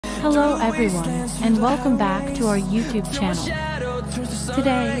Hello everyone, and welcome back to our YouTube channel.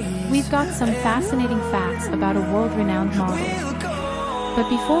 Today, we've got some fascinating facts about a world-renowned model. But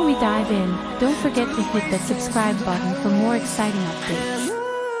before we dive in, don't forget to hit that subscribe button for more exciting updates.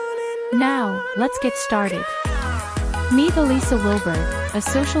 Now, let's get started. Meet Alyssa Wilberg, a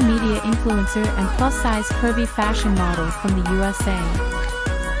social media influencer and plus-size curvy fashion model from the USA.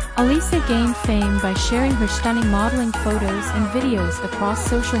 Alyssa gained fame by sharing her stunning modeling photos and videos across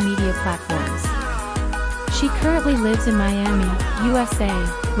social media platforms. She currently lives in Miami, USA,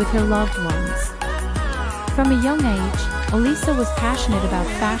 with her loved ones. From a young age, Alyssa was passionate about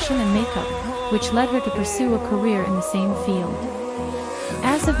fashion and makeup, which led her to pursue a career in the same field.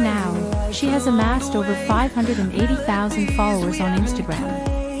 As of now, she has amassed over 580,000 followers on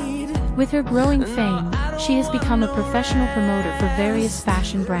Instagram. With her growing fame, she has become a professional promoter for various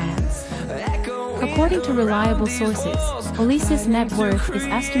fashion brands. According to reliable sources, Alyssa's net worth is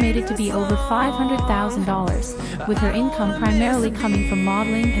estimated to be over $500,000, with her income primarily coming from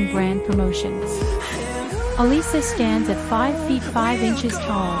modeling and brand promotions. Alyssa stands at 5 feet 5 inches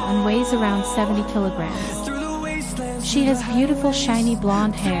tall and weighs around 70 kilograms. She has beautiful shiny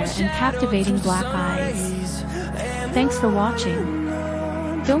blonde hair and captivating black eyes. Thanks for watching.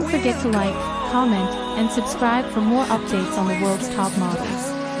 Don't forget to like, comment, and subscribe for more updates on the world's top models.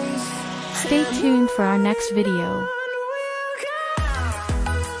 Stay tuned for our next video.